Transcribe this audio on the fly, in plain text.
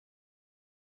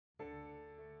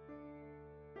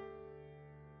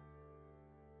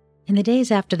In the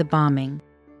days after the bombing,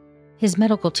 his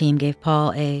medical team gave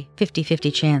Paul a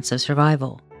 50-50 chance of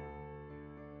survival.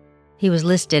 He was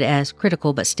listed as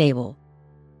critical but stable.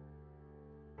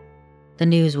 The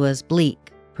news was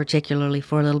bleak, particularly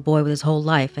for a little boy with his whole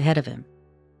life ahead of him.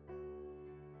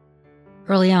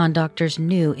 Early on, doctors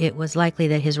knew it was likely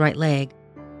that his right leg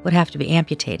would have to be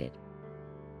amputated.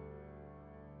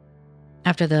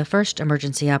 After the first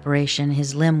emergency operation,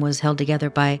 his limb was held together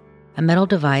by a metal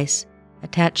device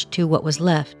attached to what was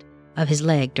left of his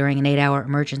leg during an 8-hour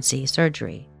emergency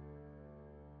surgery.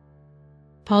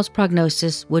 Paul's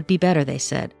prognosis would be better, they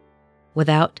said,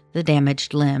 without the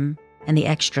damaged limb and the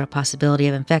extra possibility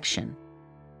of infection.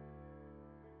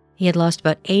 He had lost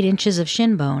about 8 inches of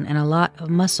shin bone and a lot of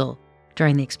muscle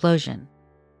during the explosion.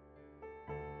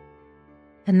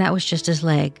 And that was just his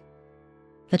leg.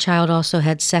 The child also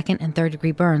had 2nd and 3rd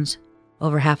degree burns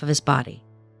over half of his body.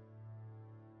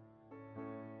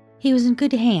 He was in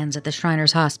good hands at the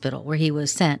Shriners Hospital, where he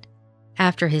was sent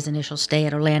after his initial stay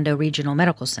at Orlando Regional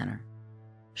Medical Center.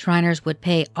 Shriners would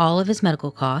pay all of his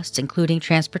medical costs, including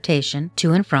transportation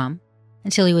to and from,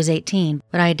 until he was 18,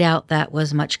 but I doubt that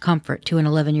was much comfort to an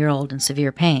 11-year-old in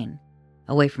severe pain,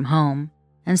 away from home,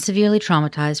 and severely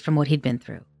traumatized from what he'd been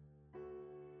through.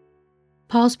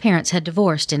 Paul's parents had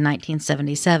divorced in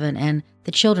 1977, and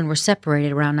the children were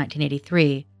separated around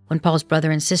 1983, when Paul's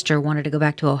brother and sister wanted to go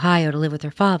back to Ohio to live with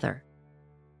their father.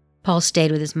 Paul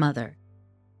stayed with his mother.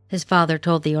 His father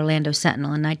told the Orlando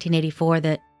Sentinel in 1984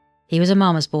 that he was a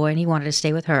mama's boy and he wanted to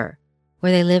stay with her,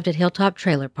 where they lived at Hilltop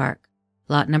Trailer Park,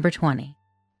 lot number 20.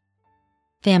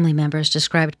 Family members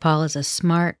described Paul as a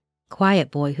smart, quiet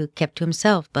boy who kept to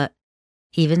himself, but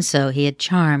even so, he had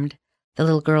charmed the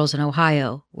little girls in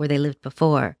Ohio, where they lived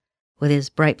before, with his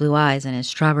bright blue eyes and his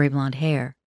strawberry blonde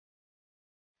hair.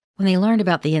 When they learned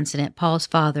about the incident, Paul's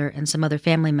father and some other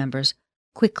family members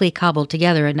quickly cobbled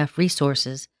together enough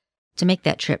resources to make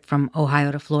that trip from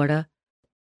Ohio to Florida,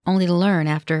 only to learn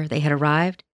after they had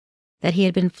arrived that he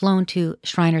had been flown to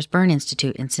Shriners Burn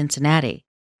Institute in Cincinnati,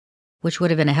 which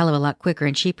would have been a hell of a lot quicker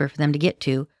and cheaper for them to get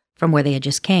to from where they had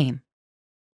just came.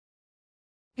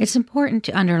 It's important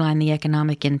to underline the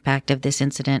economic impact of this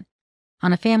incident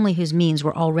on a family whose means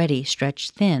were already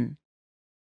stretched thin.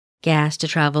 Gas to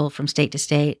travel from state to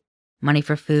state, money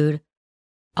for food,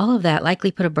 all of that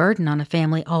likely put a burden on a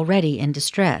family already in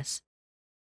distress.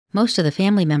 Most of the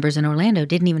family members in Orlando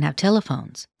didn't even have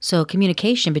telephones, so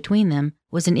communication between them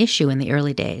was an issue in the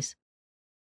early days.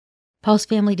 Paul's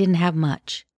family didn't have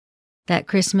much. That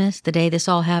Christmas, the day this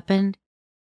all happened,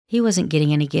 he wasn't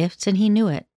getting any gifts, and he knew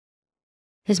it.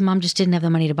 His mom just didn't have the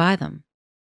money to buy them.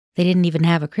 They didn't even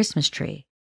have a Christmas tree.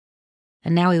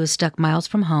 And now he was stuck miles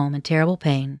from home in terrible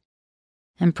pain,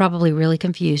 and probably really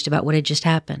confused about what had just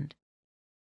happened.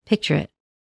 Picture it.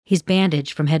 He's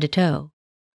bandaged from head to toe,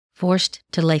 forced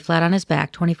to lay flat on his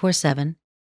back 24/7,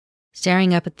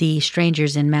 staring up at the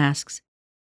strangers in masks.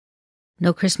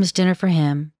 No Christmas dinner for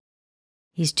him.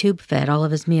 He's tube-fed all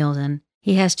of his meals, and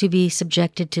he has to be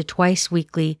subjected to twice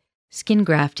weekly skin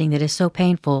grafting that is so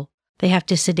painful they have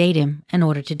to sedate him in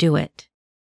order to do it.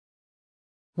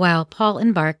 While Paul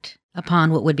embarked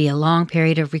upon what would be a long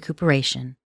period of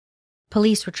recuperation,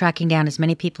 police were tracking down as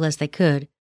many people as they could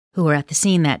who were at the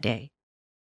scene that day.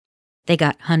 They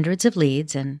got hundreds of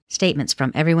leads and statements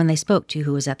from everyone they spoke to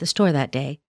who was at the store that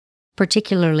day,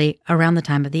 particularly around the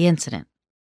time of the incident.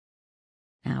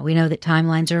 Now, we know that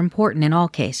timelines are important in all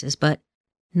cases, but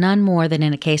none more than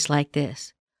in a case like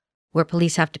this, where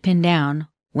police have to pin down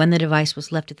when the device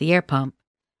was left at the air pump,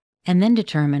 and then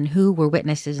determine who were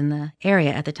witnesses in the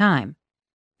area at the time,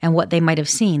 and what they might have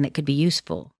seen that could be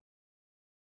useful.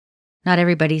 Not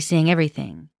everybody's seeing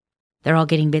everything. They're all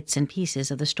getting bits and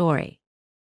pieces of the story.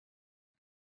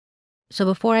 So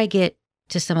before I get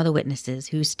to some of the witnesses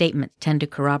whose statements tend to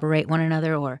corroborate one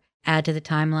another or add to the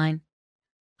timeline,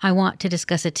 I want to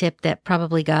discuss a tip that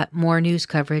probably got more news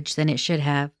coverage than it should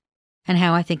have, and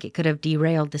how I think it could have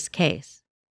derailed this case.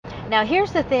 Now,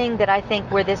 here's the thing that I think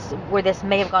where this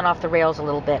may have gone off the rails a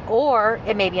little bit, or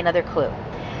it may be another clue.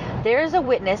 There's a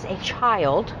witness, a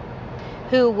child,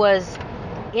 who was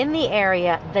in the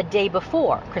area the day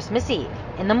before, Christmas Eve,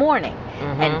 in the morning.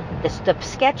 Mm-hmm. And the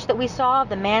sketch that we saw,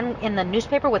 the man in the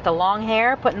newspaper with the long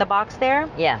hair put in the box there,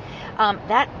 Yeah.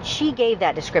 That she gave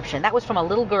that description. That was from a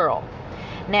little girl.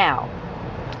 Now,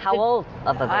 How old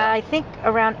of a girl? I think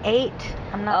around 8.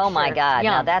 I'm not sure. Oh my God!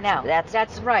 Young. Now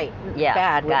that's right. Yeah,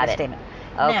 Bad got witness it. statement.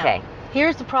 Okay. Now,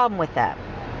 here's the problem with that.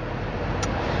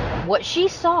 What she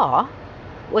saw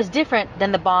was different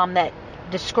than the bomb that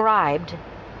described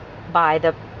by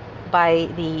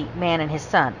the man and his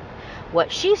son.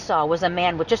 What she saw was a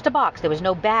man with just a box. There was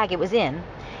no bag it was in,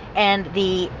 and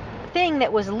the thing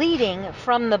that was leading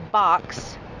from the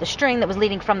box, the string that was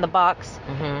leading from the box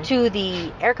to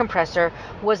the air compressor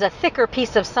was a thicker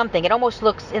piece of something. It almost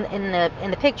looks in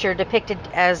the picture depicted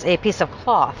as a piece of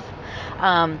cloth.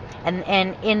 And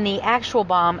in the actual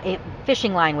bomb, a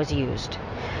fishing line was used.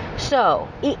 So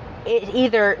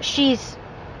either she's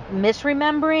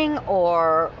misremembering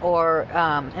or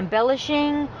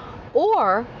embellishing,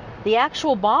 or the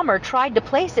actual bomber tried to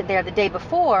place it there the day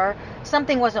before,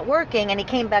 something wasn't working, and he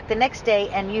came back the next day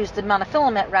and used the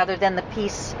monofilament rather than the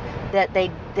piece that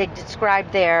they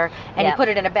described there, and he put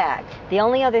it in a bag. The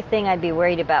only other thing I'd be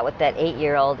worried about with that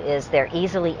 8-year-old is they're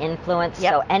easily influenced.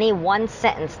 So any one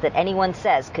sentence that anyone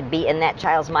says could be in that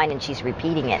child's mind, and she's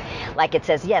repeating it. Like it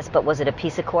says, yes, but was it a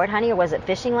piece of cord, honey, or was it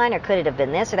fishing line, or could it have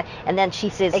been this or that? And then she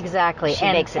says, exactly. She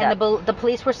makes it up. And the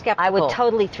police were skeptical. I would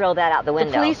totally throw that out the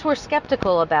window. The police were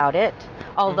skeptical about it,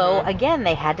 although, again,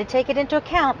 they had to take it into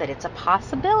account that it's a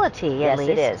possibility, at least.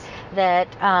 Yes, it is. That,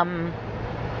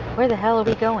 where the hell are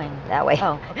we going? That way.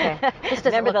 Oh, okay. This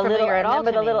doesn't remember look familiar at all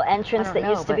remember to the me. little entrance that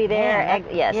used to be there? Man,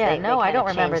 Yes. Yeah, they I don't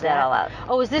remember that all out.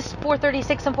 Oh, is this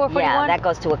 436 and 441? Yeah, that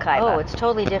goes to Akaiba. Oh, it's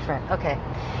totally different. Okay.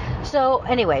 So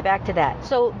anyway, back to that.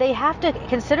 So they have to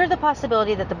consider the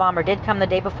possibility that the bomber did come the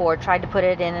day before, tried to put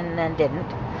it in and then didn't,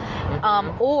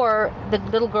 or the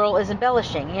little girl is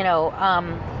embellishing.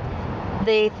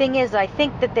 The thing is, I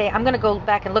think that I'm going to go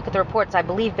back and look at the reports. I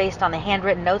believe based on the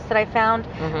handwritten notes that I found,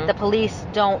 the police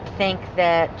don't think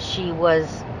that she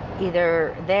was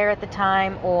either there at the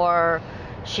time or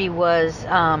she was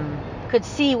could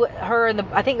see what her and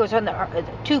I think it was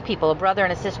two people, a brother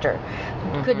and a sister,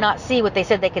 could not see what they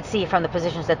said they could see from the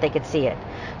positions that they could see it.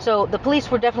 So the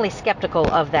police were definitely skeptical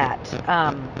of that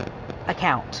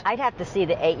account. I'd have to see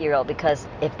the 8-year-old, because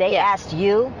if they asked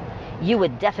you, you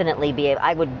would definitely be able,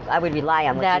 I would rely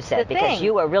on what you said, because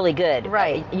you were really good.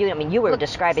 Right. You were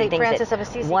describing St. things Francis that of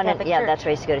Assisi Catholic Church. that's where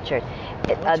I used to go to church.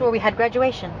 That's where we had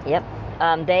graduation. Yep.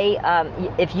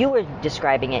 If you were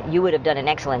describing it, you would have done an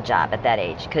excellent job at that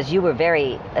age, because you were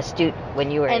very astute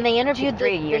when you were. And they interviewed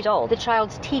 3 years old. The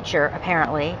child's teacher,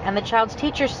 apparently, and the child's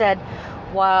teacher said,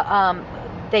 well,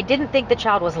 they didn't think the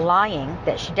child was lying,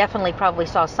 that she definitely probably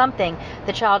saw something.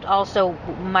 The child also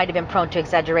might have been prone to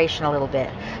exaggeration a little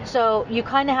bit. So you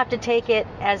kind of have to take it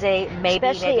as a maybe,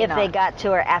 especially maybe if not. They got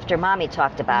to her after mommy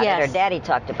talked about it, or daddy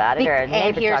talked about it, or a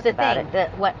neighbor talked about it. And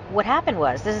here's the thing, what happened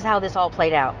was, this is how this all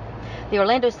played out. The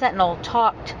Orlando Sentinel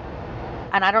talked,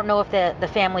 and I don't know if the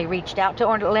family reached out to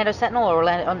Orlando Sentinel, or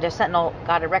Orlando Sentinel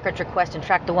got a records request and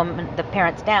tracked the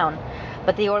parents down.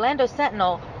 But the Orlando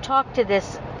Sentinel talked to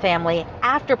this family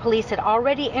after police had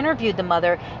already interviewed the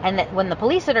mother, and that when the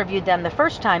police interviewed them the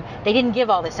first time, they didn't give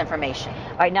all this information.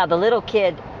 All right, now the little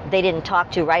kid, they didn't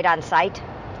talk to right on site?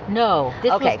 No.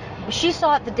 She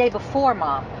saw it the day before,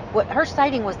 Mom. Her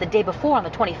sighting was the day before, on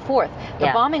the 24th. The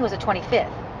bombing was the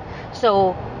 25th.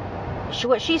 So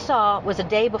what she saw was a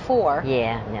day before.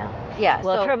 Yeah, no. Yeah.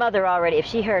 Well, if her mother already, if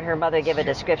she heard her mother give a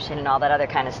description and all that other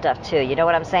kind of stuff too, you know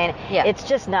what I'm saying? Yeah. It's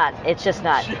just not.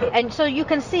 And so you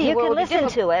can see. You can listen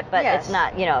to it, but it's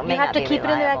not. You have to keep it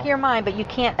in the back of your mind, but you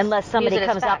can't. Unless somebody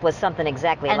comes up with something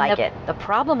exactly like it. The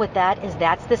problem with that is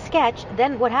that's the sketch.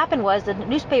 Then what happened was the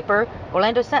newspaper,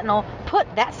 Orlando Sentinel, put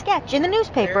that sketch in the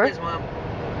newspaper. There it is, Mom.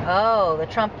 Oh, the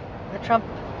Trump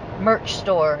merch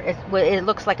store. It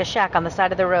looks like a shack on the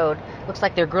side of the road. Looks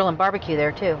like they're grilling barbecue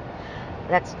there too.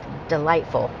 That's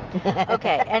delightful.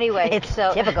 Okay, anyway. It's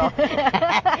typical.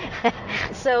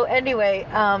 So anyway,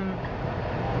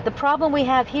 the problem we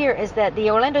have here is that the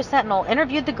Orlando Sentinel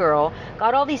interviewed the girl,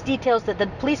 got all these details that the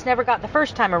police never got the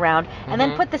first time around, and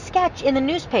then put the sketch in the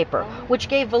newspaper, which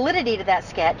gave validity to that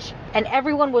sketch, and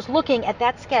everyone was looking at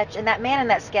that sketch and that man in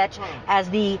that sketch as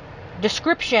the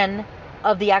description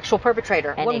of the actual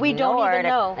perpetrator, and when we don't even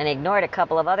know. And ignored a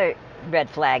couple of other red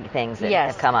flag things that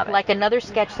have come up. Like another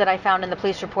sketch that I found in the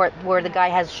police report where the guy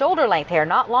has shoulder length hair,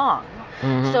 not long.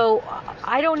 So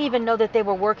I don't even know that they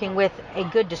were working with a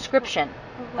good description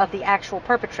of the actual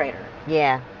perpetrator.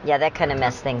 Yeah, that kind of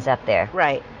messed things up there.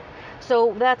 Right.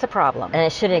 So that's a problem. And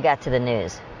it shouldn't have got to the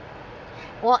news.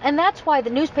 Well, and that's why the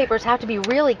newspapers have to be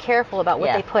really careful about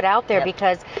what they put out there,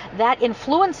 because that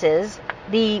influences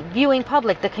the viewing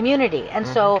public, the community. And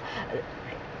so,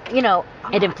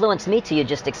 it influenced me too. You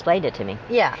just explained it to me.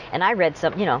 Yeah. And I read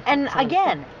some, And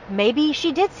again, maybe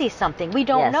she did see something. We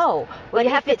don't know. Well, you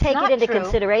have to take it into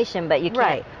consideration, but you can't.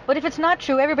 Right. But if it's not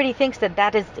true, everybody thinks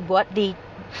that is what the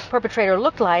perpetrator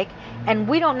looked like, and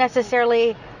we don't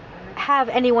necessarily have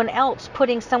anyone else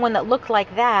putting someone that looked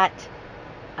like that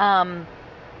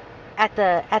at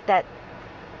that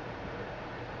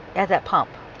pump.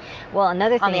 Well,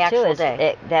 another thing too is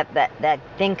that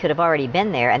thing could have already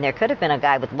been there, and there could have been a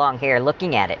guy with long hair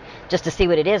looking at it just to see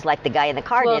what it is, like the guy in the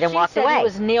car did, and walked away. Well, she said he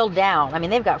was kneeled down. I mean,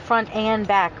 they've got front and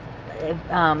back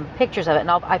pictures of it, and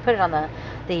I put it on the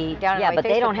down. Yeah, but Facebook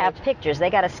they don't page. have pictures. They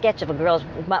got a sketch of a girl's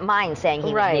mind saying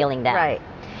he was kneeling down. Right.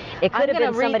 It could have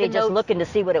been somebody just looking to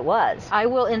see what it was. I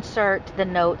will insert the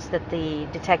notes that the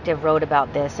detective wrote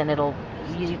about this, and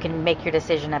you can make your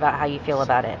decision about how you feel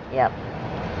about it. Yep.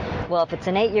 Well, if it's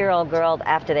an 8-year-old girl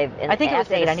after they've... I think it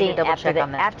was 8. I need to double check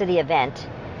on that. After the event,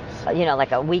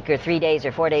 like a week or 3 days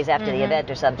or 4 days after the event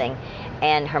or something,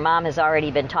 and her mom has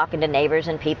already been talking to neighbors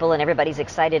and people, and everybody's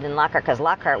excited in Lockhart, because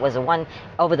Lockhart was a one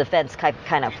over-the-fence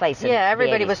kind of place. Yeah,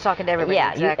 everybody was talking to everybody.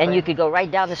 Yeah, exactly. and you could go right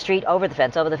down the street, over the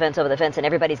fence, and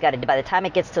everybody's got it. By the time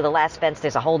it gets to the last fence,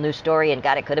 there's a whole new story, and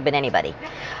God, it could have been anybody.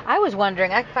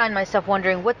 I find myself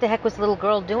wondering, what the heck was the little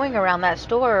girl doing around that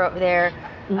store over there?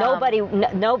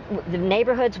 The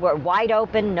neighborhoods were wide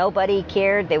open. Nobody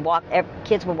cared.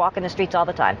 Kids were walking the streets all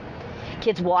the time.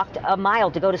 Kids walked a mile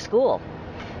to go to school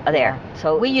there. Yeah.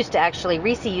 So Reese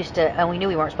used to, and we knew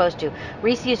we weren't supposed to,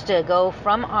 Reese used to go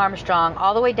from Armstrong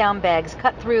all the way down Beggs,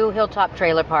 cut through Hilltop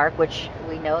Trailer Park, which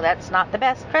we know that's not the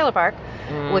best trailer park,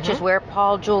 which is where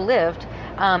Paul Jewell lived,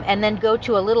 and then go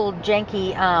to a little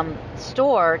janky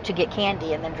store to get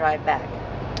candy and then drive back.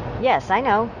 Yes, I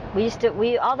know.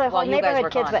 All the whole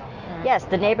neighborhood kids, but yes,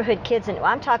 the neighborhood kids, and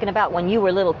I'm talking about when you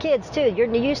were little kids too.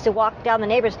 You used to walk down the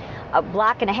neighbors a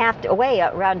block and a half away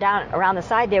around the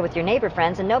side there with your neighbor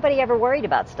friends, and nobody ever worried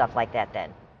about stuff like that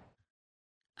then.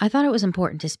 I thought it was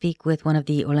important to speak with one of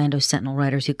the Orlando Sentinel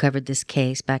writers who covered this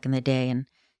case back in the day and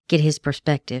get his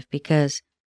perspective, because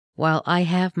while I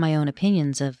have my own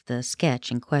opinions of the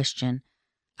sketch in question,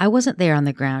 I wasn't there on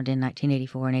the ground in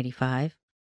 1984 and 85.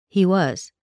 He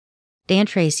was. Dan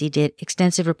Tracy did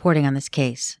extensive reporting on this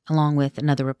case, along with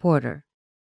another reporter.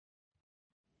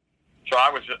 So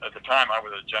at the time, I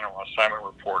was a general assignment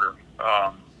reporter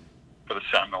for the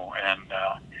Sentinel, and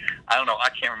I don't know, I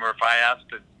can't remember if I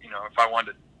asked it, if I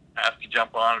wanted to ask to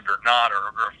jump on it or not,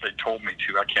 or if they told me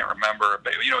to. I can't remember.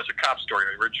 But, it was a cop story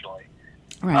originally.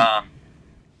 Right.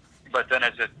 But then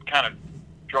as it kind of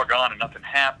drug on and nothing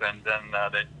happened, then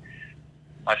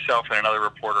myself and another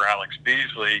reporter, Alex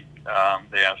Beasley,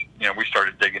 they asked, we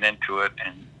started digging into it,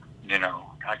 and,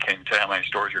 I can't even tell you how many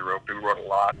stories we wrote. We wrote a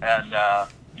lot. And,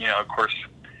 of course,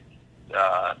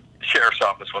 the sheriff's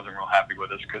office wasn't real happy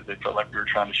with us because they felt like we were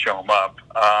trying to show them up,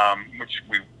 which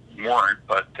we weren't.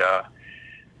 But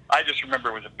I just remember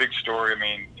it was a big story. I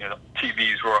mean,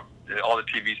 all the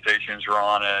TV stations were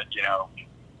on it.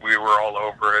 We were all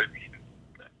over it.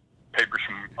 Papers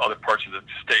from other parts of the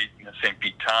state, the St.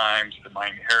 Pete Times, the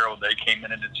Miami Herald, they came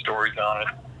in and did stories on it.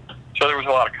 So there was a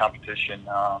lot of competition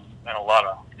and a lot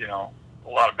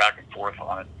of back and forth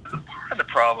on it. Part of the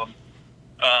problem,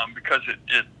 because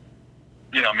the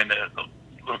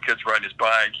little kid's riding his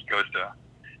bike, he goes to,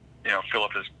 fill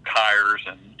up his tires,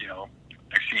 and,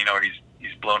 next thing you know,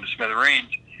 he's blown to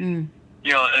smithereens. And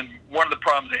one of the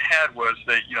problems they had was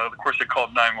of course they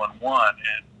called 911,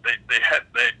 and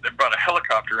they brought a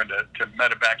helicopter in to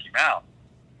medevac him out.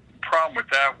 The problem with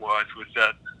that was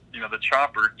that, the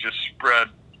chopper just spread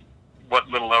what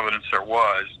little evidence there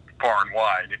was far and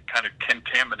wide. It kind of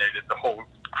contaminated the whole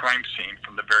crime scene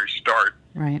from the very start.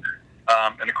 Right.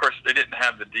 And of course they didn't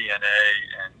have the DNA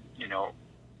and,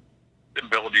 the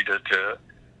ability to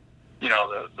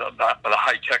the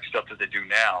high-tech stuff that they do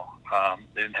now.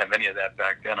 They didn't have any of that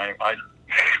back then.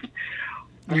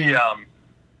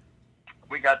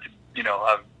 We got to,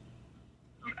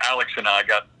 Alex and I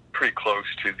got pretty close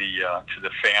to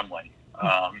the family,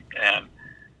 and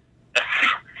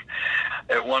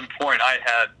at one point I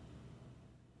had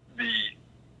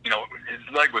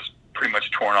his leg was pretty much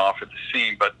torn off at the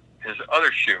seam, but his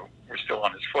other shoe was still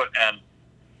on his foot, and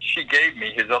she gave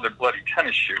me his other bloody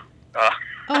tennis shoe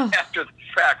after the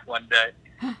fact one day.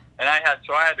 And I had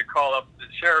to call up the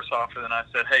sheriff's office, and I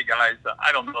said, "Hey guys,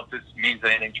 I don't know if this means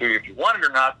anything to you, if you want it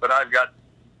or not, but I've got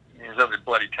his other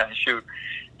bloody tennis shoe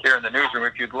here in the newsroom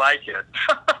if you'd like it."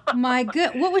 My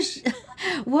good, what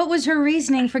was her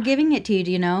reasoning for giving it to you?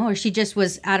 Do you know, or she just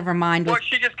was out of her mind? Well,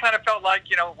 she just kind of felt like,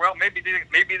 well, maybe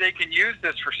they can use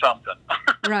this for something.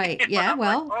 Right. Yeah.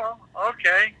 Well. Like, oh,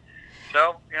 okay.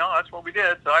 So that's what we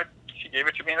did. So she gave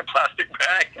it to me in a plastic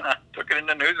bag, and I took it in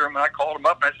the newsroom, and I called them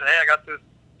up, and I said, "Hey, I got this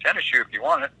tennis shoe if you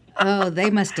want it." Oh, they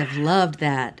must have loved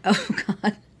that. Oh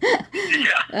God.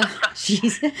 Yeah.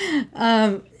 Jeez.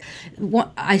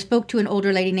 I spoke to an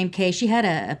older lady named Kay. She had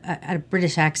a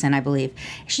British accent, I believe.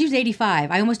 She was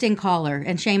 85. I almost didn't call her,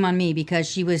 and shame on me because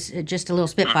she was just a little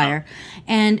spitfire.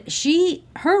 And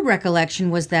her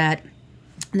recollection was that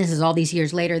and this is all these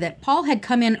years later, that Paul had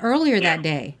come in earlier that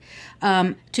day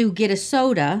to get a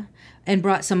soda and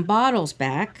brought some bottles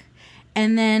back.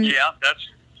 And then... Yeah, that's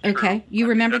true. Okay, you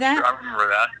remember that? True. I remember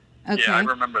that. Okay. Yeah, I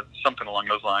remember something along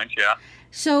those lines, yeah.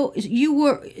 So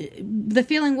the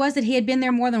feeling was that he had been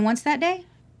there more than once that day?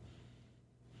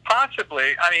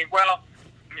 Possibly. I mean, well,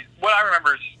 what I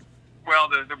remember is, well,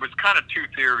 there was kind of two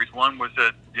theories. One was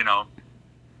that, you know,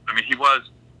 I mean, he was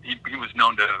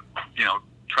known to, you know,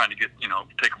 trying to get, you know,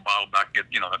 take a bottle back and get,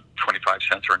 you know, 25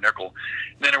 cents or a nickel.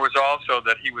 And then there was also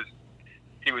that he was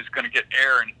going to get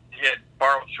air, and he had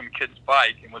borrowed some kid's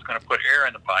bike and was going to put air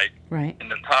in the bike, right, in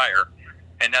the tire.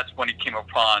 And that's when he came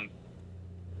upon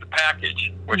the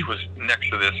package, which was next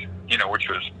to this, you know, which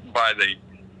was by the,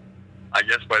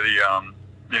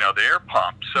 you know, the air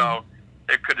pump. So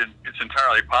it's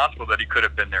entirely possible that he could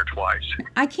have been there twice.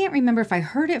 I can't remember if I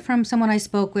heard it from someone I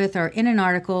spoke with or in an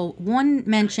article, one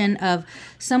mention of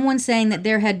someone saying that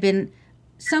there had been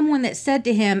someone that said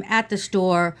to him at the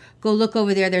store, go look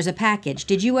over there, there's a package.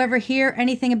 Did you ever hear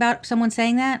anything about someone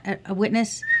saying that, a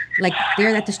witness, like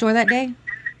there at the store that day?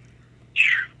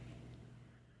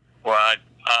 Well,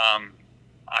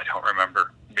 I don't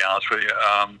remember, to be honest with you.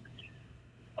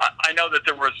 I know that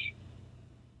there was,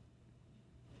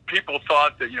 people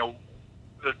thought that, you know,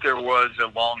 that there was a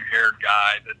long-haired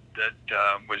guy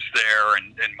that was there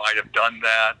and might have done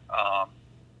that.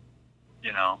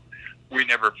 You know,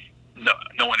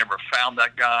 no one ever found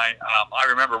that guy. I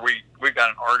remember we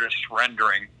got an artist's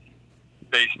rendering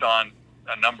based on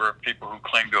a number of people who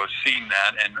claimed to have seen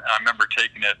that, and I remember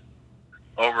taking it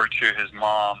over to his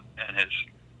mom and his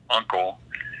uncle,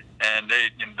 and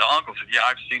the uncle said, yeah,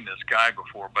 I've seen this guy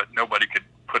before, but nobody could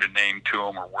put a name to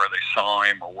him or where they saw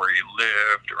him or where he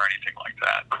lived or anything like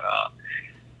that.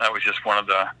 That was just one of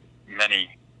the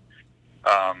many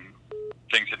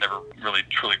things that never really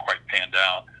truly quite panned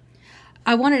out.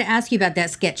 I wanted to ask you about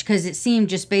that sketch because it seemed,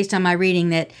 just based on my reading,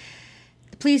 that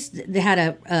the police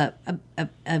had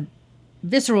a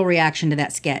visceral reaction to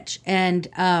that sketch, and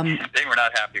they were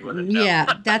not happy with it. No. Yeah,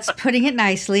 that's putting it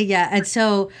nicely. Yeah,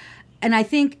 and I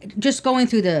think just going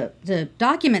through the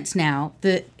documents now,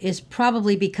 is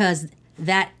probably because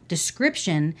that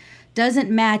description doesn't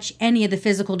match any of the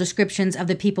physical descriptions of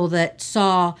the people that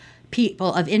saw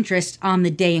people of interest on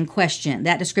the day in question.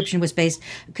 That description was based.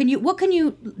 What can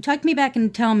you take me back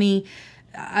and tell me?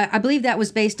 I believe that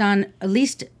was based on, at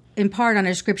least in part, on a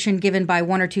description given by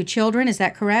one or two children. Is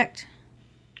that correct?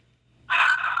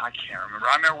 I can't remember.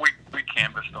 I remember we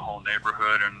canvassed the whole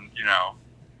neighborhood, and you know,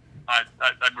 I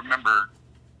remember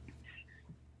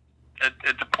at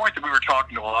the point that we were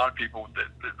talking to a lot of people,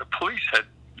 the police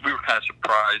we were kind of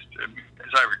surprised,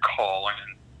 as I recall,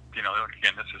 and you know,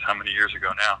 again, this is how many years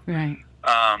ago now, right?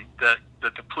 That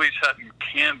the police hadn't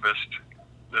canvassed,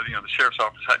 the sheriff's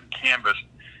office hadn't canvassed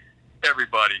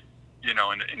everybody, you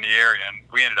know, in the area,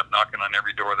 and we ended up knocking on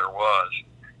every door there was,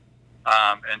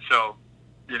 and so,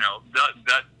 you know,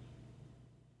 that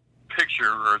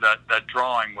picture or that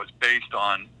drawing was based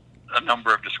on a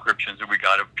number of descriptions that we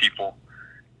got of people,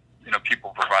 you know,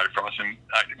 people provided from us. And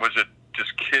was it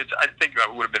just kids? I think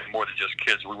it would have been more than just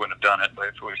kids. We wouldn't have done it, but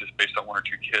if it was just based on one or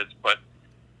two kids. But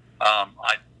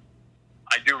I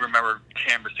do remember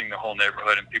canvassing the whole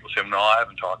neighborhood, and people said, "No, I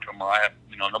haven't talked to him,"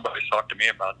 or nobody's talked to me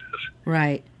about this.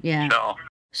 Right. Yeah.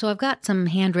 So I've got some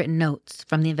handwritten notes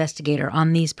from the investigator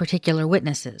on these particular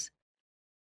witnesses.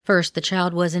 First, the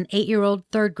child was an 8-year-old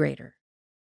third grader.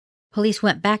 Police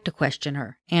went back to question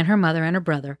her and her mother and her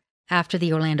brother after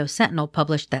the Orlando Sentinel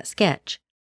published that sketch.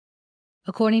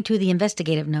 According to the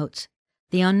investigative notes,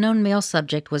 the unknown male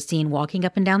subject was seen walking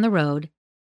up and down the road.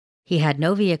 He had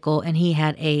no vehicle, and he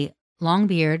had a long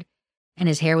beard, and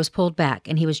his hair was pulled back,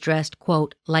 and he was dressed,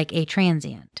 quote, like a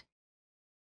transient.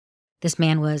 This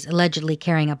man was allegedly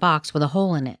carrying a box with a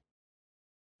hole in it.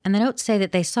 And the notes say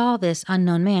that they saw this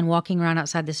unknown man walking around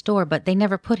outside the store, but they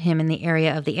never put him in the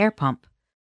area of the air pump.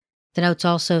 The notes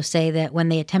also say that when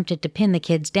they attempted to pin the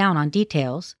kids down on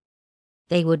details,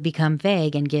 they would become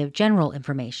vague and give general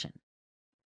information.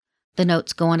 The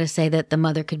notes go on to say that the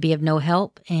mother could be of no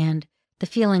help, and the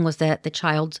feeling was that the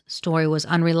child's story was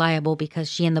unreliable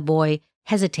because she and the boy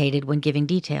hesitated when giving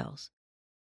details.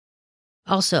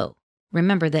 Also,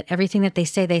 remember that everything that they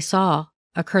say they saw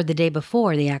occurred the day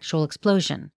before the actual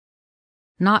explosion,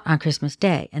 not on Christmas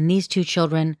Day, and these two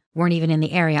children weren't even in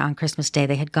the area on Christmas Day.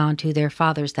 They had gone to their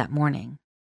father's that morning.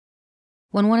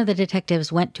 When one of the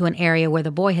detectives went to an area where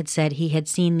the boy had said he had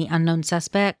seen the unknown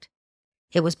suspect,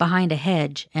 it was behind a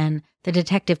hedge, and the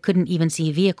detective couldn't even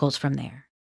see vehicles from there.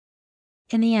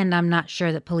 In the end, I'm not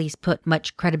sure that police put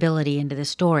much credibility into this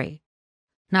story.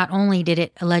 Not only did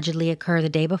it allegedly occur the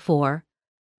day before,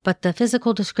 but the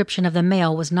physical description of the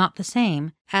male was not the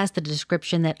same as the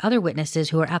description that other witnesses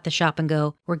who were at the Shop and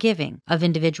Go were giving of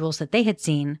individuals that they had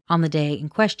seen on the day in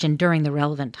question during the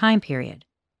relevant time period.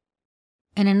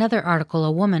 In another article,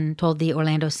 a woman told the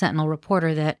Orlando Sentinel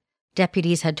reporter that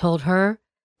deputies had told her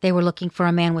they were looking for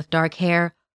a man with dark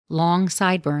hair, long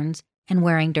sideburns, and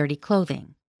wearing dirty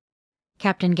clothing.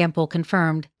 Captain Gempel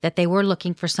confirmed that they were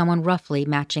looking for someone roughly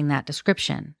matching that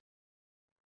description.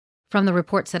 From the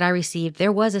reports that I received,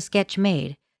 there was a sketch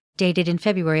made, dated in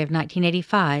February of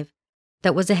 1985,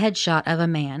 that was a headshot of a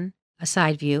man, a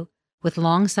side view, with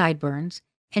long sideburns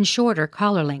and shorter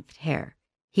collar-length hair.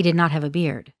 He did not have a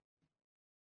beard.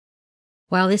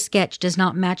 While this sketch does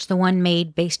not match the one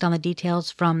made based on the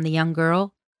details from the young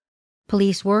girl,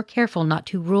 police were careful not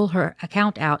to rule her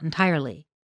account out entirely.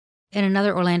 In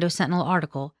another Orlando Sentinel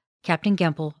article, Captain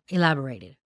Gempel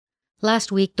elaborated.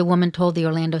 Last week, the woman told the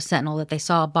Orlando Sentinel that they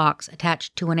saw a box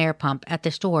attached to an air pump at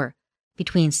the store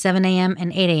between 7 a.m.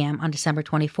 and 8 a.m. on December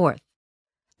 24th,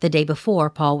 the day before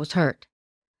Paul was hurt.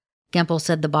 Gempel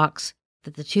said the box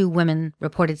that the two women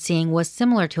reported seeing was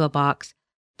similar to a box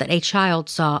that a child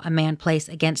saw a man place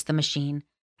against the machine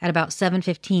at about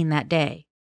 7:15 that day.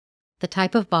 The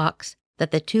type of box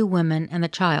that the two women and the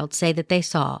child say that they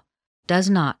saw does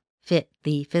not fit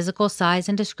the physical size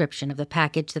and description of the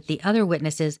package that the other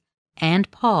witnesses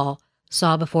and Paul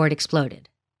saw before it exploded.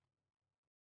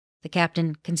 The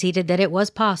captain conceded that it was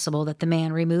possible that the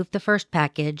man removed the first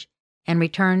package and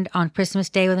returned on Christmas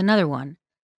Day with another one,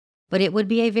 but it would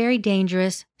be a very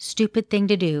dangerous, stupid thing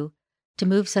to do to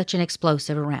move such an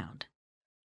explosive around.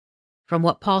 From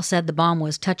what Paul said, the bomb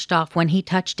was touched off when he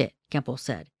touched it, Gempel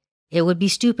said. It would be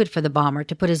stupid for the bomber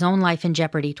to put his own life in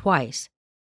jeopardy twice.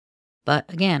 But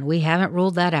again, we haven't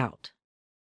ruled that out.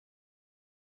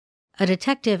 A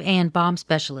detective and bomb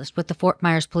specialist with the Fort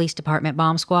Myers Police Department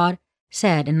Bomb Squad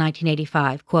said in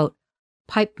 1985, quote,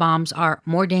 "Pipe bombs are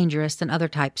more dangerous than other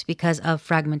types because of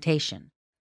fragmentation.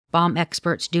 Bomb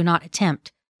experts do not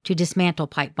attempt to dismantle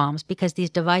pipe bombs because these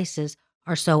devices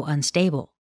are so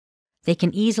unstable. They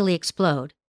can easily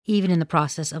explode, even in the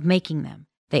process of making them.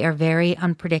 They are very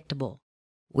unpredictable.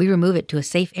 We remove it to a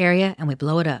safe area and we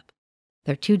blow it up.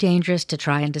 They're too dangerous to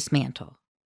try and dismantle."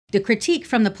 The critique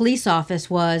from the police office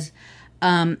was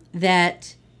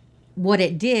that what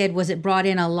it did was it brought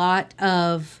in a lot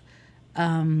of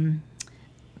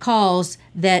calls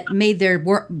that made their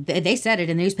work, they said it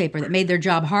in the newspaper, that made their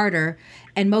job harder,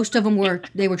 and most of them were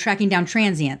tracking down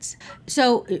transients.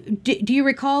 So do you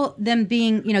recall them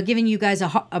being, giving you guys a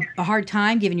hard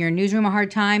time, giving your newsroom a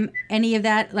hard time, any of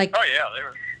that? They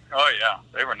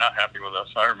were not happy with us.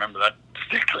 I remember that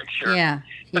distinctly, sure. Yeah.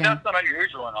 But that's not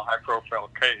unusual in a high-profile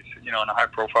case, in a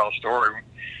high-profile story.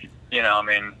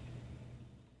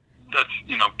 That's,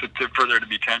 for there to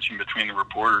be tension between the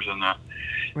reporters and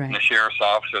the sheriff's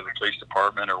office or the police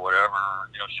department or whatever,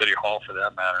 City Hall for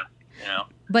that matter,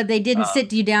 But they didn't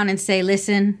sit you down and say,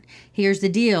 listen, here's the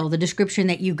deal. The description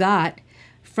that you got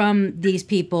from these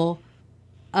people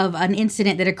of an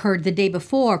incident that occurred the day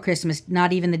before Christmas,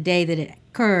 not even the day that it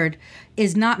occurred,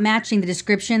 is not matching the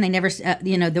description. They never,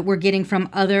 that we're getting from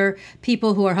other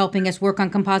people who are helping us work on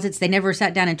composites. They never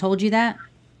sat down and told you that?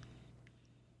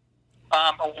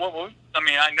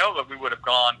 I know that we would have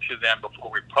gone to them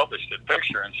before we published the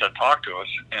picture and said, talk to us.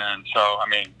 And so,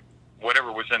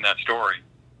 whatever was in that story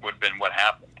would have been what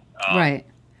happened. Right.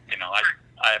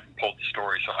 I haven't pulled the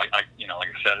story, so like I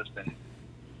said, it's been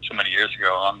so many years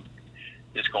ago. I'm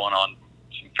just going on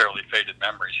some fairly faded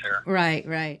memories here.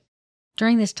 Right.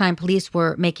 During this time, police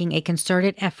were making a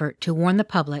concerted effort to warn the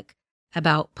public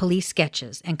about police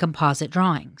sketches and composite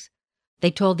drawings.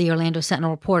 They told the Orlando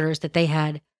Sentinel reporters that they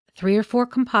had 3 or 4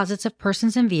 composites of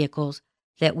persons and vehicles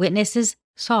that witnesses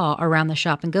saw around the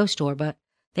Shop and Go store, but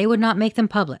they would not make them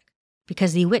public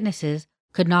because the witnesses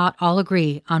could not all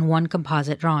agree on one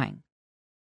composite drawing.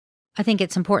 I think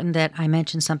it's important that I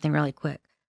mention something really quick.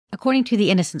 According to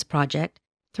the Innocence Project,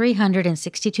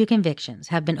 362 convictions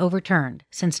have been overturned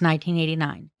since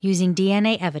 1989 using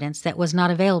DNA evidence that was not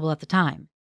available at the time,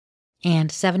 and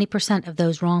 70% of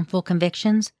those wrongful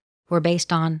convictions were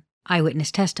based on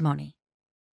eyewitness testimony.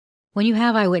 When you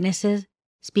have eyewitnesses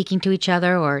speaking to each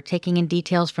other or taking in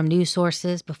details from news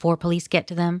sources before police get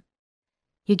to them,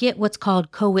 you get what's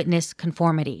called co-witness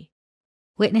conformity.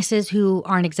 Witnesses who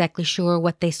aren't exactly sure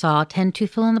what they saw tend to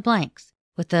fill in the blanks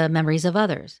with the memories of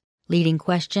others, leading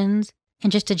questions,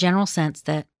 and just a general sense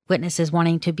that witnesses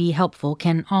wanting to be helpful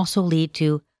can also lead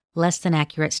to less than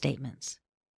accurate statements.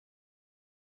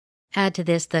 Add to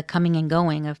this the coming and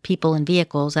going of people and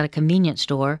vehicles at a convenience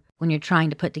store when you're trying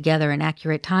to put together an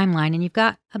accurate timeline, and you've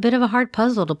got a bit of a hard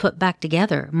puzzle to put back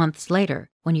together months later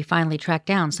when you finally tracked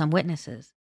down some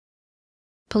witnesses.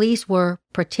 Police were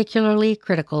particularly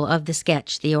critical of the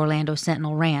sketch the Orlando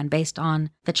Sentinel ran based on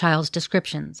the child's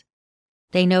descriptions.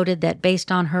 They noted that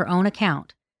based on her own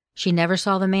account, she never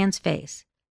saw the man's face.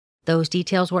 Those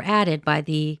details were added by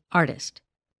the artist.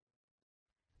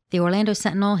 The Orlando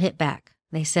Sentinel hit back.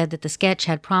 They said that the sketch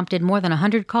had prompted more than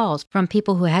 100 calls from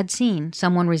people who had seen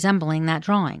someone resembling that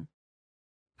drawing.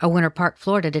 A Winter Park,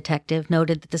 Florida detective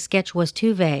noted that the sketch was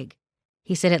too vague.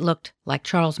 He said it looked like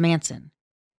Charles Manson,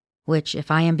 which, if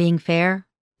I am being fair,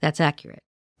 that's accurate.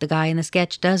 The guy in the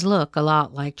sketch does look a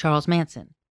lot like Charles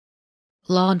Manson.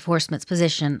 Law enforcement's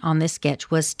position on this sketch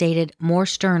was stated more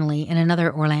sternly in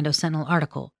another Orlando Sentinel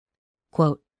article.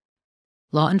 Quote,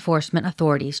 law enforcement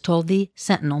authorities told the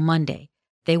Sentinel Monday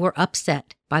they were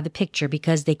upset by the picture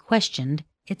because they questioned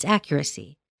its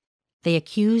accuracy. They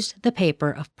accused the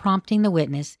paper of prompting the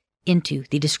witness into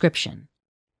the description.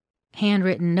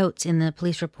 Handwritten notes in the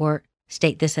police report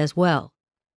state this as well.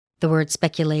 The words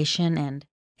speculation and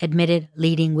admitted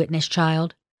leading witness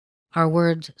child are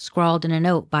words scrawled in a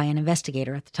note by an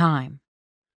investigator at the time.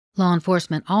 Law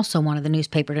enforcement also wanted the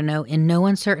newspaper to know in no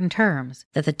uncertain terms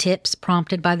that the tips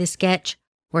prompted by the sketch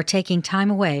were taking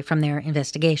time away from their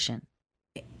investigation.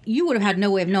 You would have had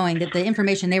no way of knowing that the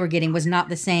information they were getting was not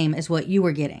the same as what you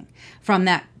were getting from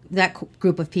that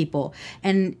group of people.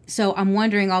 And so I'm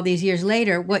wondering all these years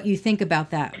later what you think about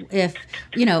that. If,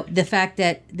 the fact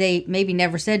that they maybe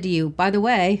never said to you, by the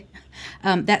way,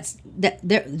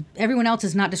 everyone else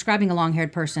is not describing a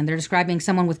long-haired person. They're describing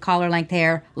someone with collar-length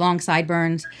hair, long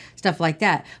sideburns, stuff like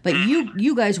that. But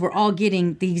you guys were all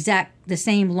getting the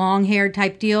same long-haired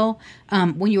type deal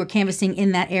when you were canvassing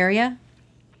in that area?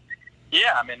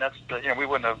 Yeah, I mean, that's, we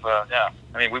wouldn't have,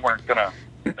 we weren't going to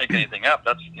make anything up.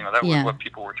 That's, that was what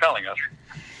people were telling us.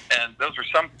 And those were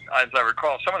some, as I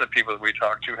recall, some of the people that we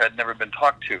talked to had never been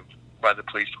talked to by the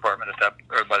police department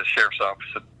or by the sheriff's office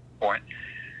at that point.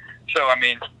 So,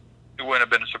 it wouldn't have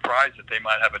been a surprise that they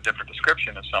might have a different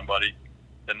description of somebody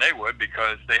than they would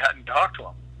because they hadn't talked to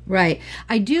them. Right.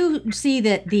 I do see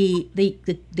that the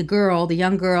girl, the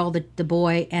young girl, the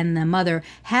boy, and the mother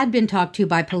had been talked to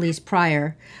by police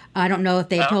prior. I don't know if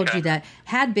they told you that.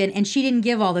 Had been, and she didn't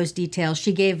give all those details.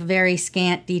 She gave very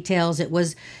scant details.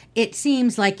 It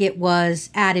seems like it was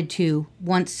added to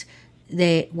once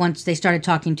they started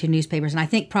talking to newspapers. And I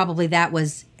think probably that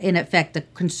was, in effect, the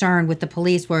concern with the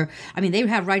police were, they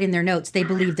have right in their notes, they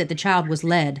believed that the child was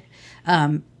led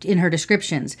in her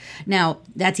descriptions. Now,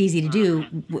 that's easy to do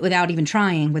without even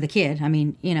trying with a kid.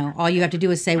 All you have to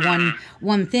do is say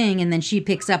one thing and then she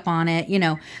picks up on it,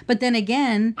 But then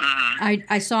again,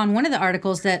 I saw in one of the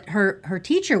articles that her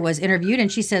teacher was interviewed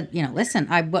and she said, listen,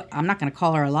 I'm not going to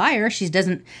call her a liar. She's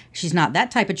not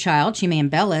that type of child. She may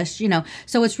embellish,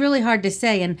 So it's really hard to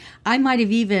say. And I might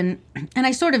have even, and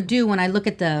I sort of do when I look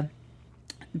at the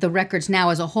records now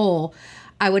as a whole,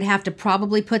 I would have to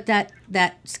probably put that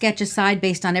sketch aside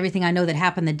based on everything I know that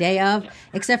happened the day of,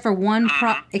 except for one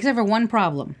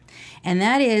problem, and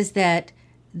that is that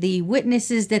the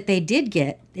witnesses that they did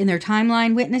get in their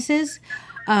timeline witnesses,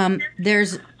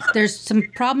 there's some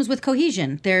problems with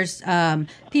cohesion. There's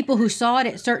people who saw it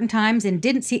at certain times and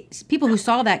didn't see people who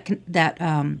saw that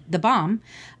the bomb.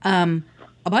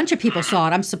 A bunch of people saw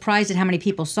it. I'm surprised at how many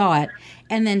people saw it.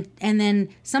 And then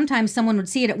sometimes someone would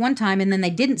see it at one time and then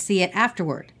they didn't see it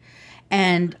afterward.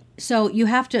 And so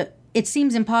it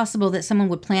seems impossible that someone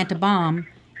would plant a bomb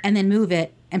and then move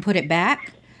it and put it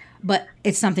back. But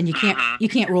it's something you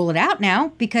can't rule it out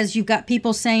now because you've got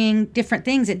people saying different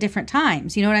things at different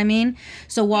times. You know what I mean?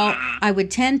 So while I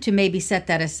would tend to maybe set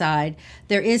that aside,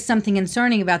 there is something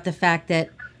concerning about the fact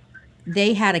that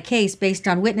they had a case based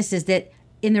on witnesses that,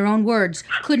 in their own words,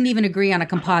 couldn't even agree on a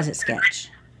composite sketch,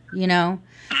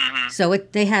 So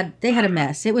they had a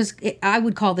mess. I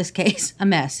would call this case a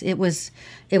mess. It was.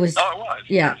 Oh, it was.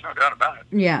 Yeah. There's no doubt about it.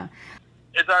 Yeah.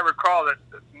 As I recall, that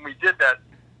when we did that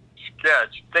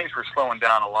sketch, things were slowing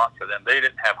down a lot for them. They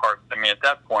didn't have at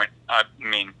that point,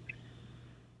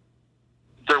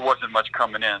 there wasn't much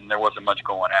coming in. There wasn't much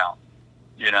going out,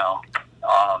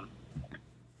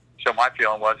 So my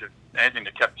feeling was if anything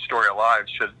that kept the story alive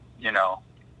should,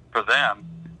 for them,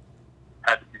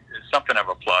 had to be something of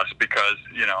a plus because,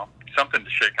 something to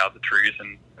shake out the trees,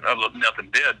 and nothing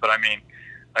did. But like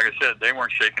I said, they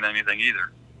weren't shaking anything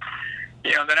either.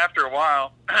 Then after a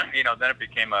while, then it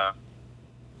became a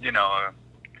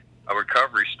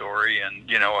recovery story, and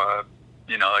he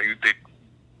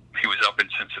was up in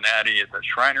Cincinnati at the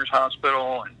Shriners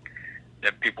Hospital, and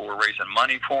that people were raising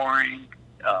money for him.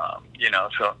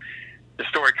 So the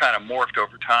story kind of morphed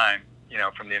over time.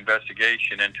 From the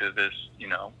investigation into this,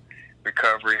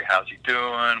 recovery, how's he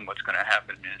doing, what's going to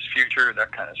happen in his future,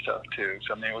 that kind of stuff too.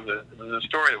 So I mean, it was a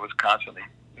story that was constantly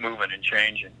moving and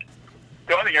changing.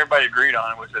 The only thing everybody agreed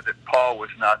on was that Paul was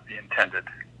not the intended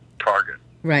target.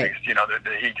 Right. At least,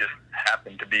 that he just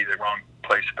happened to be the wrong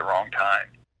place at the wrong time.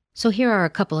 So here are a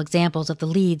couple examples of the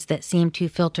leads that seem to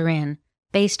filter in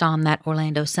based on that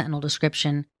Orlando Sentinel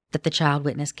description that the child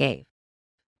witness gave.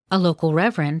 A local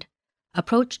reverend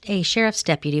approached a sheriff's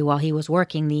deputy while he was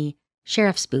working the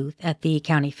sheriff's booth at the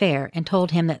county fair and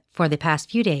told him that for the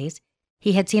past few days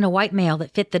he had seen a white male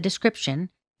that fit the description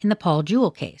in the Paul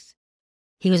Jewell case.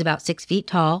 He was about 6 feet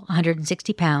tall,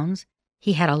 160 pounds.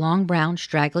 He had a long brown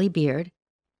straggly beard.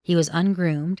 He was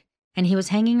ungroomed, and he was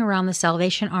hanging around the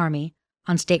Salvation Army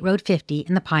on State Road 50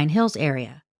 in the Pine Hills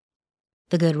area.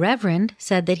 The good reverend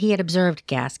said that he had observed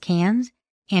gas cans,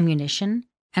 ammunition,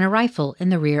 and a rifle in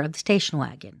the rear of the station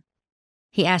wagon.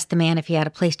 He asked the man if he had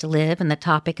a place to live, and the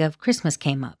topic of Christmas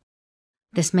came up.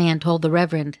 This man told the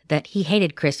reverend that he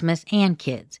hated Christmas and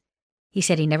kids. He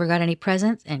said he never got any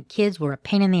presents, and kids were a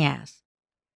pain in the ass.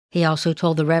 He also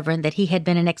told the reverend that he had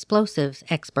been an explosives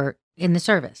expert in the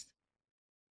service.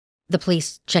 The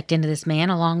police checked into this man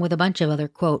along with a bunch of other,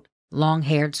 quote,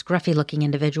 long-haired, scruffy-looking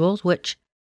individuals, which,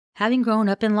 having grown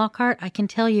up in Lockhart, I can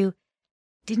tell you,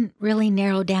 didn't really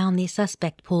narrow down the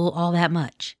suspect pool all that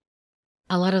much.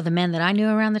 A lot of the men that I knew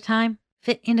around the time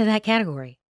fit into that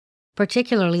category,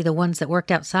 particularly the ones that worked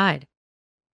outside.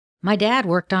 My dad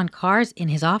worked on cars in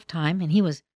his off time, and he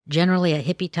was generally a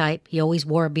hippie type. He always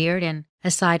wore a beard, and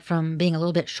aside from being a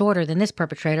little bit shorter than this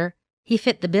perpetrator, he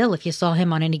fit the bill if you saw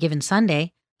him on any given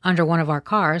Sunday under one of our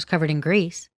cars covered in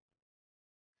grease.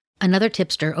 Another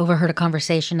tipster overheard a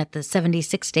conversation at the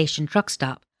 76 station truck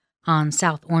stop on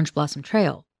South Orange Blossom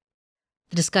Trail.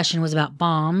 The discussion was about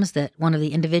bombs that one of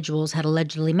the individuals had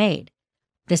allegedly made.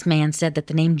 This man said that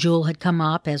the name Jewell had come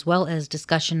up, as well as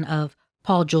discussion of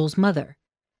Paul Jewell's mother.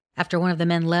 After one of the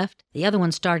men left, the other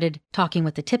one started talking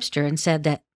with the tipster and said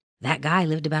that guy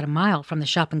lived about a mile from the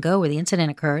shop and go where the incident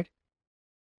occurred.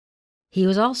 He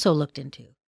was also looked into.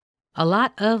 A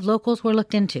lot of locals were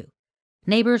looked into.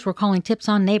 Neighbors were calling tips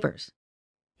on neighbors.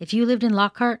 If you lived in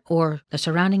Lockhart or the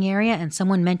surrounding area and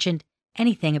someone mentioned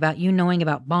anything about you knowing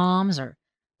about bombs or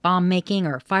bomb making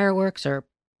or fireworks or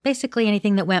basically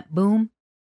anything that went boom,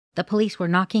 the police were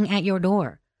knocking at your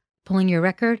door, pulling your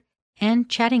record, and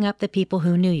chatting up the people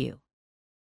who knew you.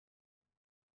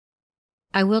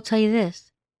 I will tell you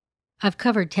this. I've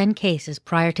covered 10 cases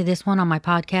prior to this one on my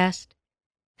podcast,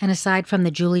 and aside from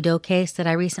the Julie Doe case that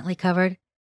I recently covered,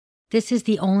 this is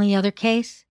the only other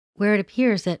case where it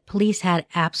appears that police had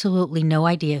absolutely no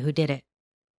idea who did it.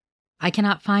 I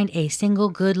cannot find a single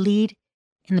good lead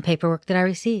in the paperwork that I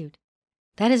received.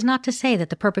 That is not to say that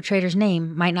the perpetrator's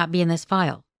name might not be in this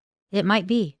file. It might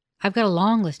be. I've got a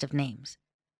long list of names.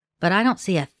 But I don't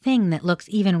see a thing that looks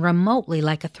even remotely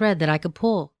like a thread that I could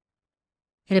pull.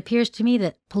 It appears to me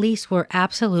that police were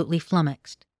absolutely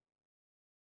flummoxed.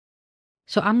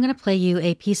 So I'm going to play you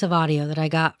a piece of audio that I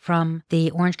got from the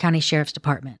Orange County Sheriff's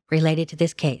Department related to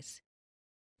this case.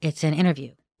 It's an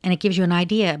interview, and it gives you an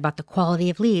idea about the quality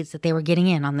of leads that they were getting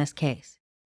in on this case.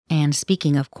 And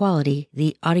speaking of quality,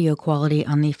 the audio quality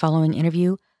on the following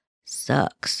interview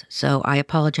sucks, so I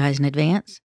apologize in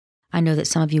advance. I know that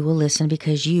some of you will listen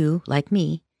because you, like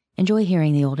me, enjoy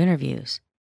hearing the old interviews.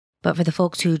 But for the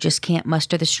folks who just can't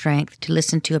muster the strength to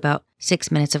listen to about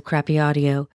 6 minutes of crappy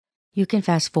audio, you can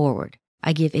fast forward.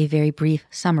 I give a very brief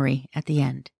summary at the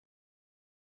end.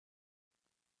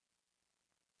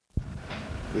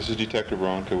 This is Detective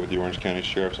Ronka with the Orange County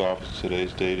Sheriff's Office.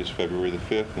 Today's date is February the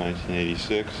 5th,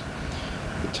 1986.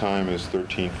 The time is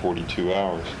 13:42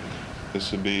 hours.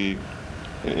 This would be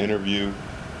an interview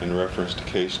in reference to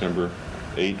case number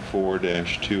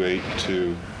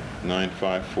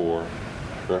 84-282954,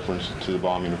 reference to the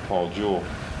bombing of Paul Jewell.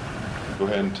 Go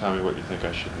ahead and tell me what you think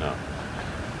I should know.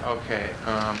 Okay,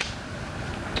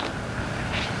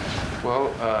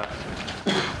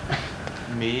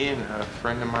 me and a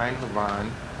friend of mine,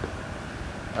 Levon.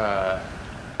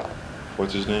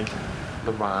 What's his name?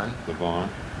 Levon. Levon,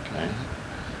 okay.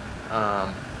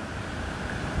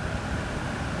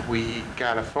 We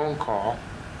got a phone call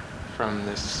from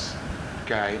this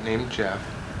guy named Jeff,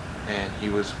 and he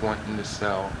was wanting to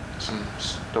sell some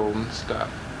stolen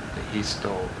stuff that he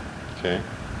stole. Okay.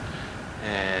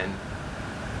 And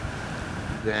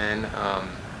then,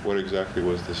 what exactly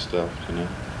was this stuff, do you know?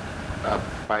 a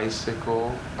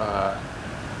bicycle,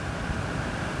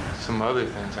 some other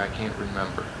things I can't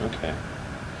remember. Okay.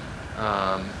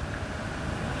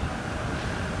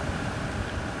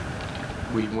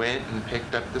 We went and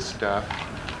picked up the stuff,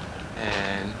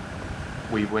 and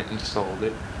we went and sold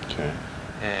it. Okay.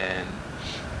 and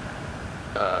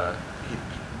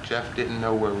Jeff didn't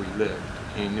know where we lived.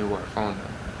 He knew our phone number.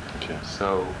 Okay.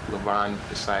 So Levon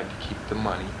decided to keep the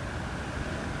money,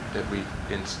 that we,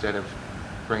 instead of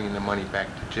bringing the money back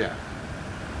to Jeff.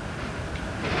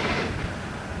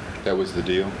 That was the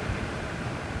deal?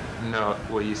 No,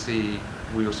 well, you see,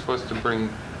 we were supposed to bring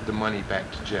the money back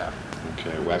to Jeff.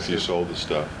 Okay, well, after you sold the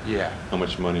stuff. Yeah. How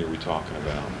much money are we talking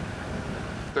about?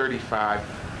 $35.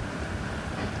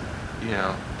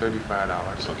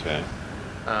 Okay.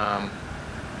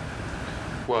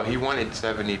 Well, he wanted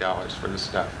 $70 for the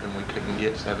stuff, and we couldn't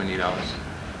get $70,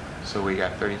 so we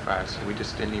got $35. So we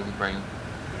just didn't even bring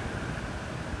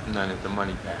none of the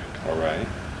money back. All right.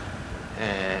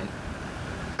 And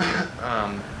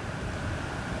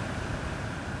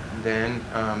then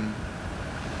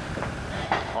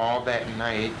all that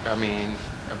night, I mean,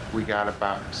 we got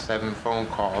about 7 phone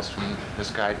calls from this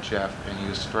guy Jeff, and he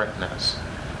was threatening us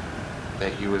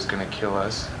that he was going to kill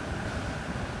us,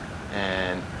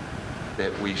 and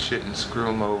that we shouldn't screw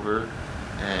him over,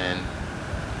 and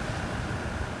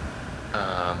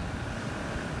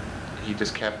he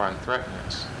just kept on threatening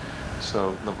us.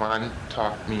 So Levon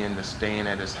talked me into staying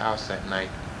at his house that night,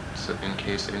 so in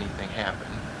case anything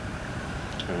happened.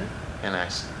 Okay. And I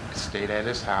stayed at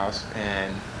his house,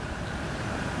 and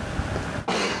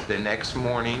the next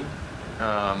morning,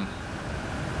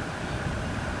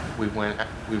 we went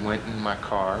in my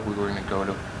car. We were going to go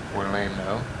to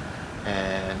Orlando,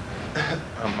 and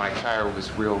my tire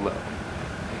was real low.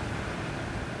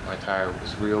 My tire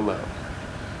was real low,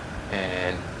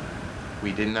 and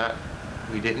we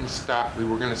didn't stop. We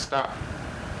were going to stop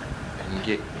and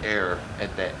get air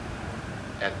at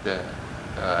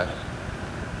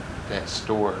that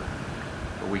store,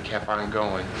 but we kept on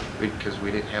going because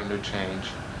we didn't have no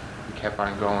change. We kept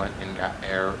on going and got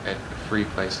air at the free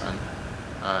place on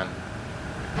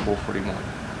 441.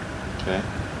 Okay.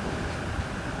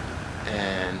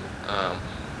 And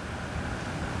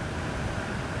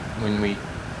when we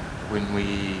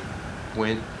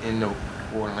went into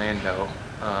Orlando,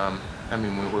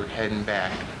 we were heading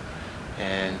back,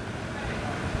 and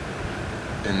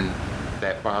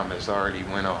that bomb has already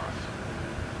went off,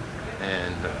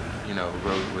 and the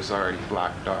road was already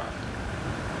blocked off,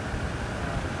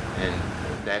 and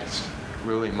that's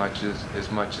really as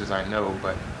much as I know.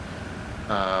 But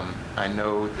I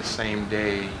know the same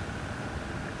day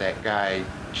that guy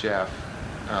Jeff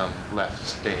left the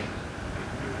state,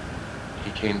 he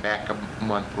came back a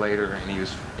month later, and he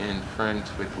was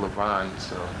friends with Levon.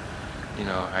 So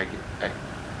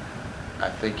I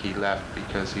think he left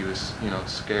because he was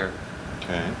scared.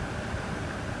 Okay.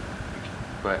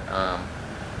 But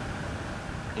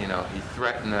he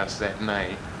threatened us that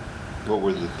night. What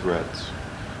were the threats?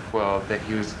 Well, that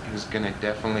he was gonna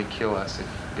definitely kill us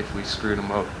if we screwed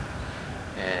him over.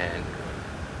 And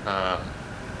I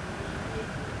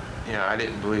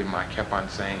didn't believe him. I kept on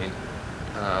saying,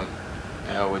 "The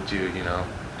hell with you,"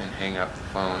 and hang up the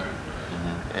phone.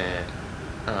 Mm-hmm.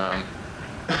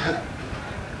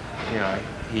 And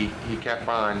he kept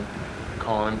on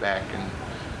calling back and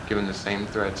giving the same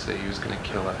threats that he was going to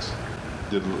kill us.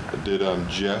 Did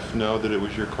Jeff know that it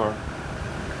was your car?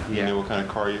 Yeah. You knew what kind of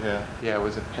car you had? Yeah, it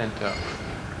was a Pinto.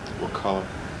 What color?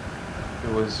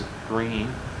 It was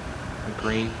green, a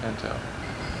green Pinto.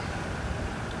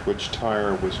 Which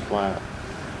tire was flat?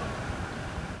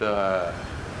 The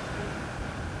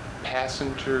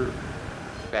passenger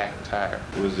back tire.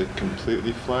 Was it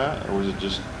completely flat, or was it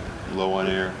just low on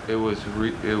air? It was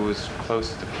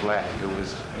close to flat. It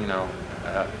was, it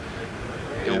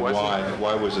And wasn't.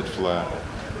 why was it flat?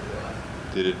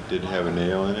 Did it have a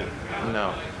nail in it?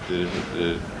 No. Did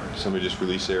somebody just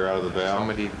release air out of the valve?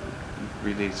 Somebody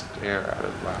released air out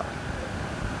of the valve.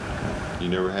 You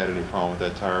never had any problem with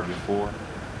that tire before,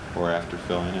 or after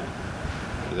filling it?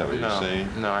 Is that what you're saying?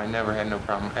 No, I never had no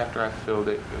problem. After I filled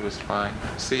it, it was fine.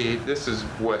 See, this is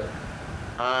what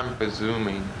I'm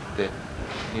presuming that,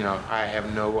 I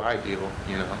have no idea,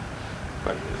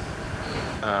 but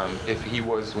if he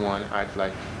was one, I'd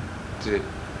like to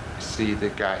see the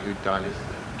guy who done it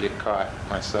get caught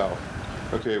myself.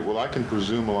 Okay, well, I can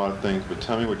presume a lot of things, but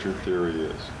tell me what your theory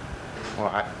is.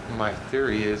 Well, my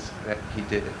theory is that he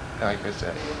did it. Like I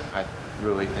said, I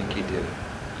really think he did it.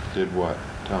 Did what?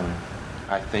 Tell me.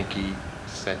 I think he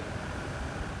set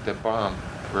the bomb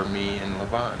for me and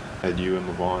Levon. Had you and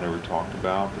Levon ever talked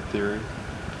about the theory?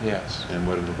 Yes. And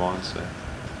what did Levon say?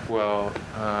 Well,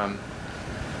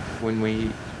 when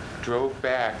we drove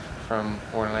back from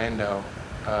Orlando,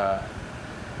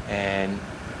 and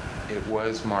it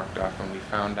was marked off, and we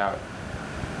found out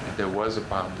that there was a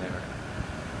bomb there,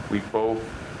 we both,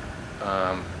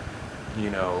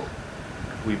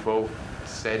 we both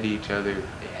said to each other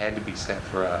it had to be set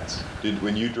for us.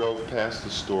 When you drove past the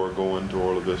store going to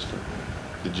Orla Vista,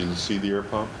 did you see the air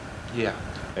pump? Yeah.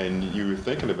 And you were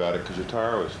thinking about it because your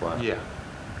tire was flat? Yeah.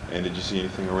 And did you see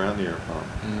anything around the air pump?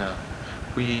 No.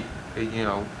 We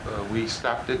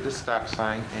stopped at the stop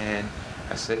sign, and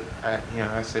I said,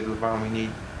 Levon, we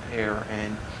need air,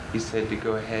 and he said to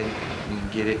go ahead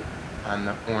and get it on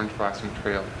the Orange Blossom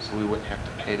Trail so we wouldn't have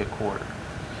to pay the quarter.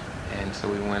 And so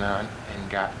we went on and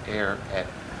got air at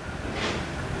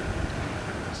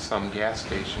some gas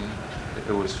station.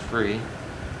 It was free.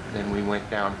 Then we went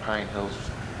down Pine Hills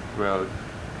Road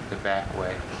the back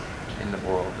way in the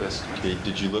Orla Vista. Okay,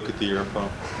 did you look at the air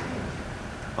pump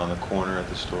on the corner at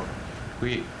the store?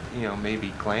 We,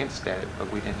 maybe glanced at it,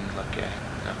 but we didn't look at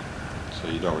it, no. So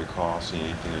you don't recall seeing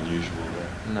anything unusual there?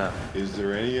 No. Is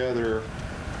there any other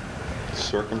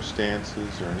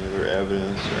circumstances or any other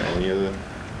evidence or any other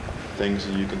things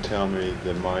that you can tell me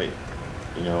that might,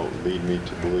 lead me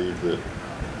to believe that,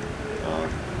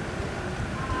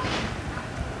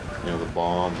 the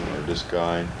bomb or this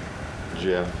guy,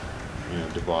 Jeff,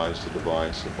 devised a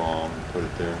device, a bomb, and put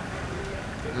it there?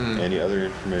 Any other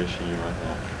information you might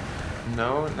have?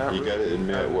 No, not really. You got to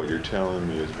admit what you're telling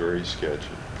me is very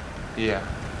sketchy. Yeah.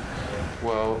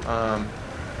 Well,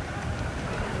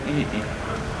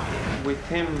 with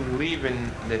him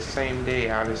leaving the same day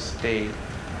out of state,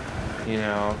 me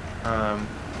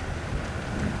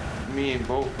and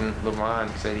both Levon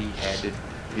said he had to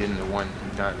been the one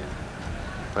who done it.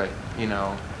 But,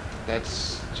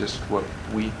 that's just what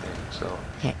we think, so.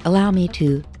 Okay, allow me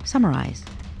to summarize.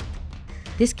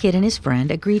 This kid and his friend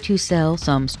agree to sell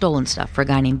some stolen stuff for a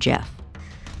guy named Jeff,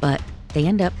 but they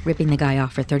end up ripping the guy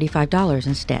off for $35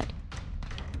 instead.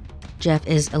 Jeff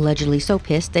is allegedly so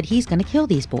pissed that he's going to kill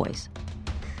these boys.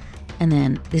 And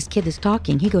then this kid that's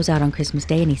talking, he goes out on Christmas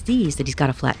Day and he sees that he's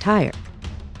got a flat tire.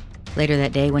 Later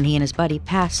that day, when he and his buddy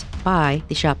pass by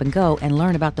the Shop and Go and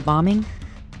learn about the bombing,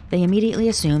 they immediately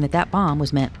assume that that bomb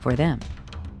was meant for them.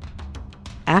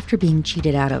 After being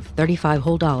cheated out of $35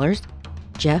 whole,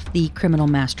 Jeff, the criminal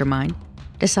mastermind,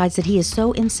 decides that he is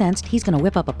so incensed he's going to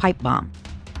whip up a pipe bomb,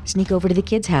 sneak over to the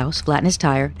kid's house, flatten his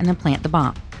tire, and then plant the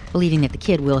bomb, believing that the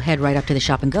kid will head right up to the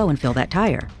Shop and Go and fill that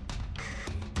tire.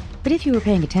 But if you were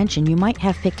paying attention, you might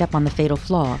have picked up on the fatal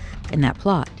flaw in that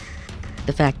plot.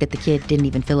 The fact that the kid didn't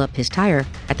even fill up his tire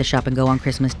at the Shop and Go on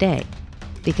Christmas Day,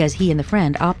 because he and the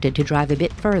friend opted to drive a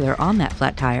bit further on that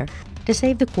flat tire to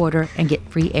save the quarter and get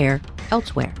free air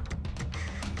elsewhere.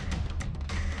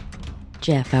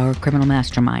 Jeff, our criminal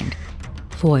mastermind,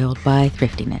 foiled by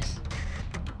thriftiness.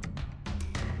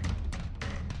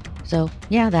 So,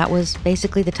 yeah, that was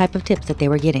basically the type of tips that they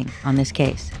were getting on this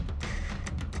case.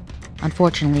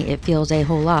 Unfortunately, it feels a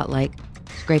whole lot like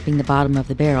scraping the bottom of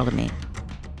the barrel to me.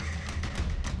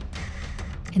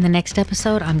 In the next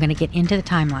episode, I'm going to get into the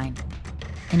timeline,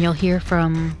 and you'll hear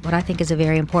from what I think is a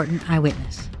very important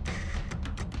eyewitness.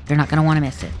 You're not going to want to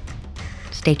miss it.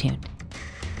 Stay tuned.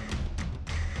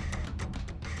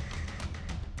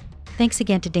 Thanks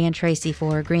again to Dan Tracy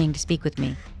for agreeing to speak with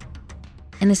me.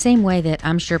 In the same way that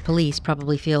I'm sure police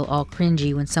probably feel all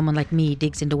cringy when someone like me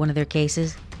digs into one of their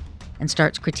cases and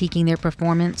starts critiquing their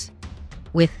performance,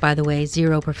 with, by the way,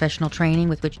 zero professional training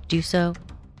with which to do so,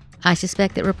 I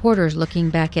suspect that reporters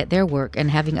looking back at their work and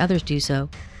having others do so,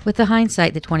 with the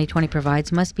hindsight that 2020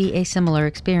 provides, must be a similar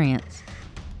experience.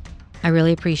 I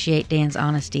really appreciate Dan's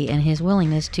honesty and his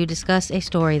willingness to discuss a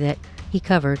story that he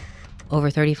covered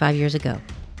over 35 years ago.